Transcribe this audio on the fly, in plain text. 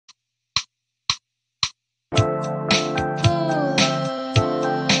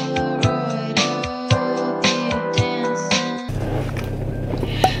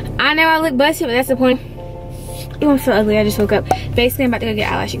I know I look busted, but that's the point. Ew, I'm so ugly. I just woke up. Basically, I'm about to go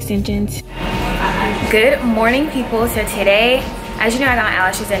get eyelash extensions. Good morning, people. So today, as you know, I got my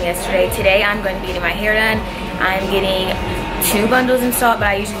eyelashes done yesterday. Today, I'm going to be getting my hair done. I'm getting 2 bundles installed, but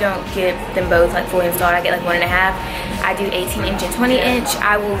I usually don't get them both like fully installed. I get like 1.5. I do 18-inch and 20-inch.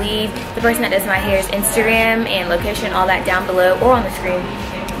 I will leave the person that does my hair's Instagram and location, all that down below or on the screen.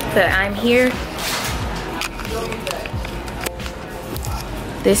 But I'm here.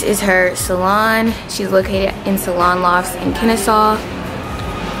 This is her salon. She's located in Salon Lofts in Kennesaw.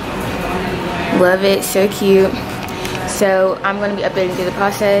 Love it, so cute. So I'm gonna be updating through the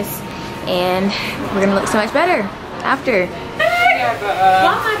process and we're gonna look so much better after. Yeah, but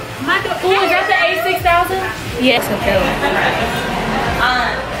is that the A6000? Yes, okay.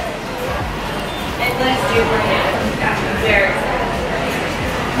 Let's do it.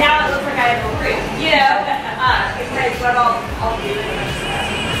 Now it looks like I have a proof. You know, because what I'll do is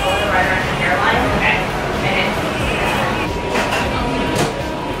I'll go right around the hairline. Okay.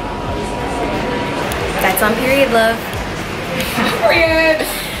 That's on period, love. Period.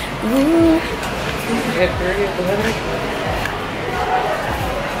 Ooh.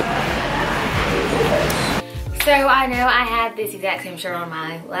 So I know I had this exact same shirt on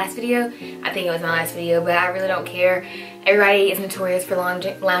my last video. I think it was my last video, but I really don't care. Everybody is notorious for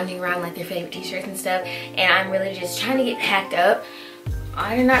lounging around like their favorite t-shirts and stuff, and I'm really just trying to get packed up.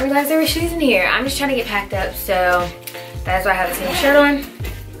 I did not realize there were shoes in here. I'm just trying to get packed up, so that's why I have the same shirt on.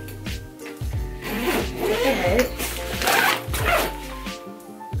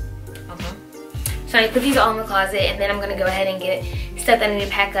 So I put these all in the closet, and then I'm gonna go ahead and get stuff that I need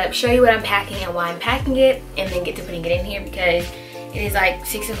to pack up, show you what I'm packing and why I'm packing it, and then get to putting it in here because it is like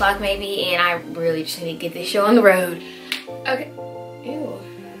 6 o'clock maybe, and I really just need to get this show on the road. Okay. Ew.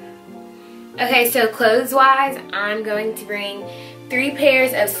 Okay, so clothes-wise, I'm going to bring 3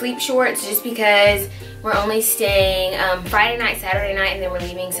 pairs of sleep shorts just because we're only staying Friday night, Saturday night, and then we're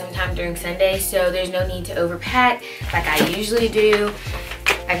leaving sometime during Sunday, so there's no need to overpack like I usually do.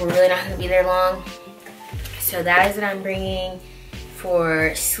 Like, we're really not going to be there long. So that is what I'm bringing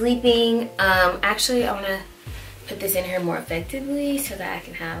for sleeping. Actually, I want to put this in here more effectively so that I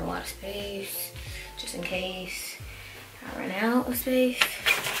can have a lot of space, just in case I run out of space.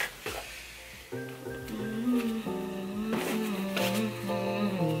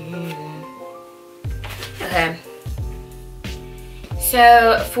 Okay.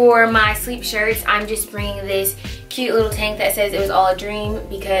 So for my sleep shirts, I'm just bringing this cute little tank that says it was all a dream,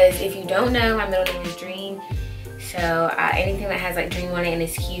 because if you don't know, my middle name is Dream. So anything that has like Dream on it and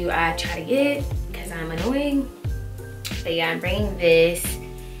is cute, I try to get it because I'm annoying. But yeah, I'm bringing this,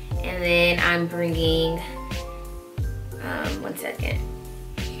 and then I'm bringing, one second.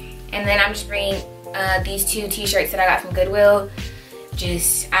 And then I'm just bringing these 2 t-shirts that I got from Goodwill. I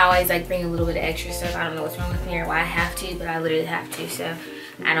always like bring a little bit of extra stuff. I don't know what's wrong with me or why I have to, but I literally have to. So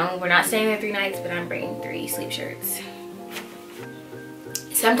we're not staying there 3 nights, but I'm bringing 3 sleep shirts.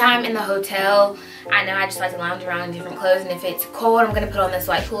 Sometime in the hotel, I know I just like to lounge around in different clothes, and if it's cold, I'm gonna put on this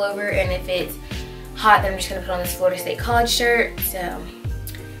white pullover, and if it's hot, then I'm just gonna put on this Florida State College shirt. So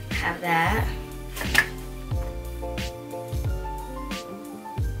I have that.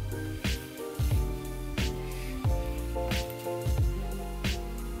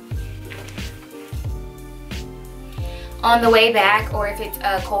 On the way back, or if it's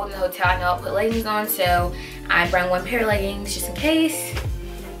cold in the hotel, I know I'll put leggings on, so I brought 1 pair of leggings just in case.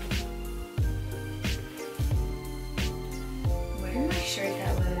 Where did my shirt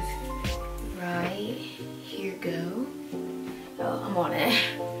that was? Right here, go. Oh, I'm on it.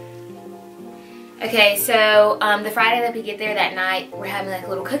 Okay, so the Friday that we get there that night, we're having like a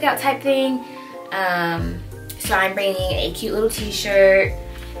little cookout type thing. So I'm bringing a cute little t-shirt,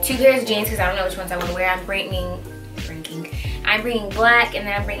 2 pairs of jeans because I don't know which ones I want to wear. I'm bringing black, and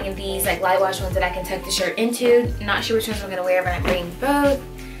then I'm bringing these like light wash ones that I can tuck the shirt into. Not sure which ones I'm gonna wear, but I'm bringing both.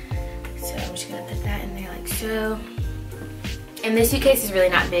 So I'm just gonna put that in there like so. And this suitcase is really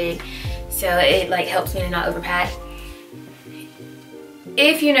not big, so it like helps me to not overpack.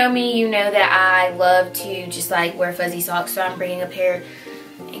 If you know me, you know that I love to just like wear fuzzy socks, so I'm bringing a pair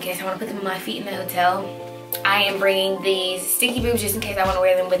in case I want to put them on my feet in the hotel. I am bringing these sticky boobs just in case I want to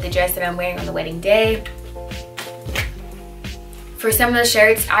wear them with the dress that I'm wearing on the wedding day. For some of the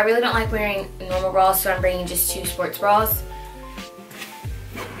shirts, I really don't like wearing normal bras, so I'm bringing just 2 sports bras.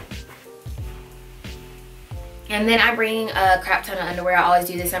 And then I'm bringing a crap ton of underwear. I always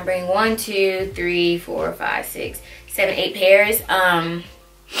do this. I'm bringing 1, 2, 3, 4, 5, 6, 7, 8 pairs.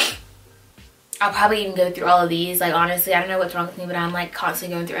 I'll probably even go through all of these. Like, honestly, I don't know what's wrong with me, but I'm like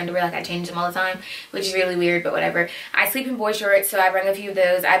constantly going through underwear. Like, I change them all the time, which is really weird, but whatever. I sleep in boy shorts, so I bring a few of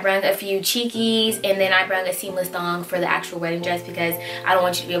those. I bring a few cheekies, and then I bring a seamless thong for the actual wedding dress because I don't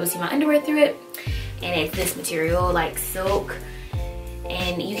want you to be able to see my underwear through it. And it's this material, like silk.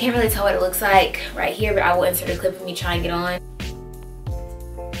 And you can't really tell what it looks like right here, but I will insert a clip of me trying it on.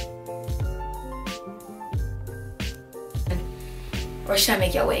 Or should I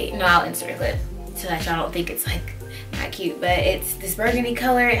make y'all wait? No, I'll insert a clip so that y'all don't think it's like not cute. But it's this burgundy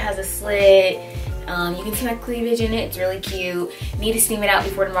color. It has a slit. You can see my cleavage in it. It's really cute. Need to steam it out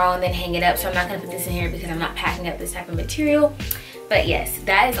before tomorrow and then hang it up. So I'm not going to put this in here because I'm not packing up this type of material. But yes,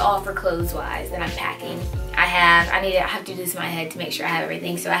 that is all for clothes wise that I'm packing. I have to do this in my head to make sure I have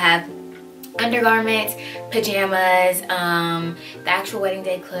everything. So I have undergarments, pajamas, the actual wedding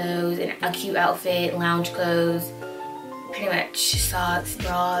day clothes, and a cute outfit, lounge clothes, pretty much socks,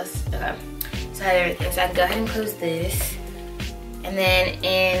 bras. Okay, so I have everything. So I can go ahead and close this. And then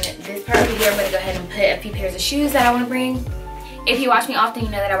in this part over here, I'm gonna go ahead and put a few pairs of shoes that I wanna bring. If you watch me often, you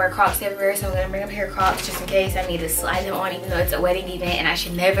know that I wear Crocs everywhere, so I'm gonna bring a pair of Crocs just in case I need to slide them on, even though it's a wedding event and I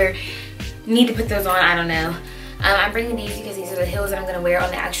should never need to put those on, I don't know. I'm bringing these because these are the heels that I'm gonna wear on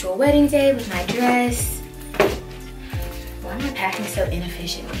the actual wedding day with my dress. Why am I packing so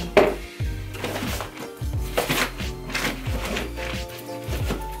inefficiently?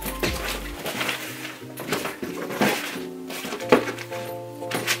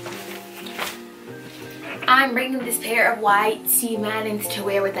 I'm bringing this pair of white Steve Maddens to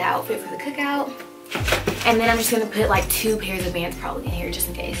wear with the outfit for the cookout. And then I'm just gonna put like 2 pairs of Vans probably in here just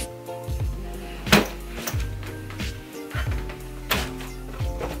in case.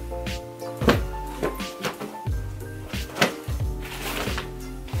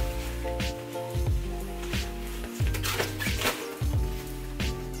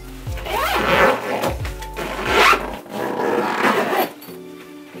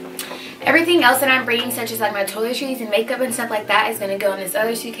 Everything else that I'm bringing, such as like my toiletries and makeup and stuff like that, is going to go in this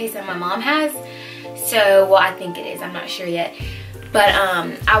other suitcase that my mom has. So, well, I think it is. I'm not sure yet. But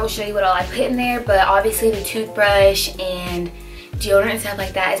I will show you what all I put in there. But obviously the toothbrush and deodorant and stuff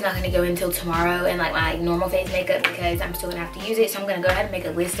like that is not going to go until tomorrow, and like my normal face makeup, because I'm still going to have to use it. So I'm going to go ahead and make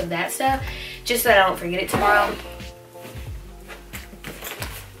a list of that stuff just so that I don't forget it tomorrow.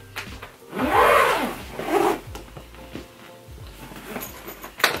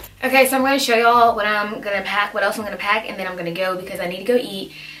 Okay, so I'm going to show y'all what I'm going to pack, what else I'm going to pack, and then I'm going to go because I need to go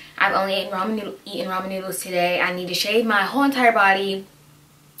eat. I've only eaten ramen noodles today. I need to shave my whole entire body.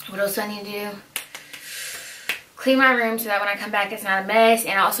 What else do I need to do? Clean my room so that when I come back it's not a mess.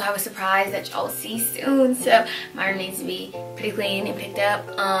 And I also have a surprise that y'all will see soon. So my room needs to be pretty clean and picked up.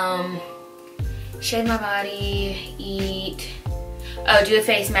 Shave my body, eat, oh, do a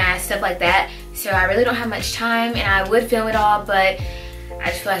face mask, stuff like that. So I really don't have much time, and I would film it all, but I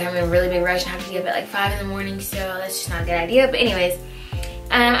just feel like I'm in a really big rush and I have to be up at like 5 in the morning, so that's just not a good idea. But anyways,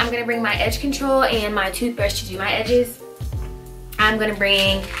 I'm gonna bring my edge control and my toothbrush to do my edges. I'm gonna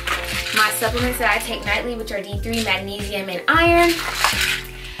bring my supplements that I take nightly, which are D3, magnesium, and iron.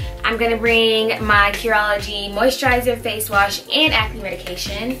 I'm gonna bring my Curology moisturizer, face wash, and acne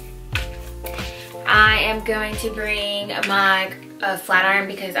medication. I am going to bring my flat iron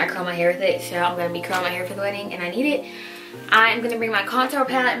because I curl my hair with it, so I'm gonna be curling my hair for the wedding and I need it. I'm going to bring my contour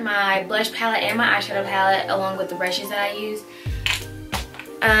palette, my blush palette, and my eyeshadow palette, along with the brushes that I use.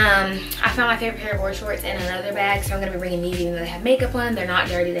 I found my favorite pair of board shorts in another bag, so I'm going to be bringing these even though they have makeup on. They're not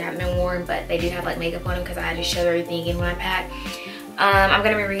dirty, they haven't been worn, but they do have like makeup on them because I had to shove everything in when I pack. I'm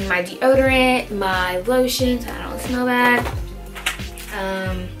going to be bringing my deodorant, my lotion, so I don't smell bad.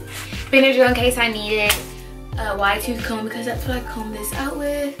 Benadryl in case I need it. A wide tooth comb because that's what I comb this out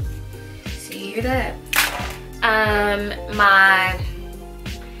with. So you hear that? My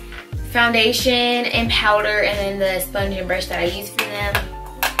foundation and powder, and then the sponge and brush that I use for them.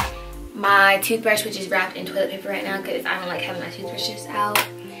 My toothbrush, which is wrapped in toilet paper right now because I don't like having my toothbrushes out.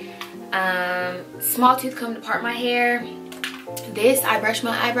 Small tooth comb to part my hair. This I brush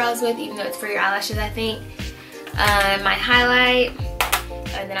my eyebrows with, even though it's for your eyelashes, I think. My highlight.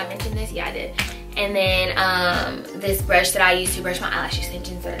 And then I mentioned this, yeah I did. And then this brush that I use to brush my eyelash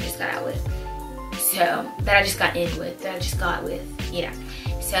extensions that I just got out with. So, that I just got with, yeah.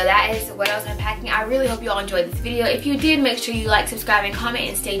 So that is what else I'm packing. I really hope you all enjoyed this video. If you did, make sure you like, subscribe, and comment,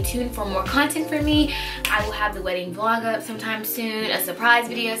 and stay tuned for more content from me. I will have the wedding vlog up sometime soon, a surprise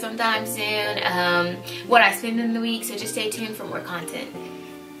video sometime soon, what I spend in the week, so just stay tuned for more content.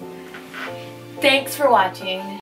 Thanks for watching.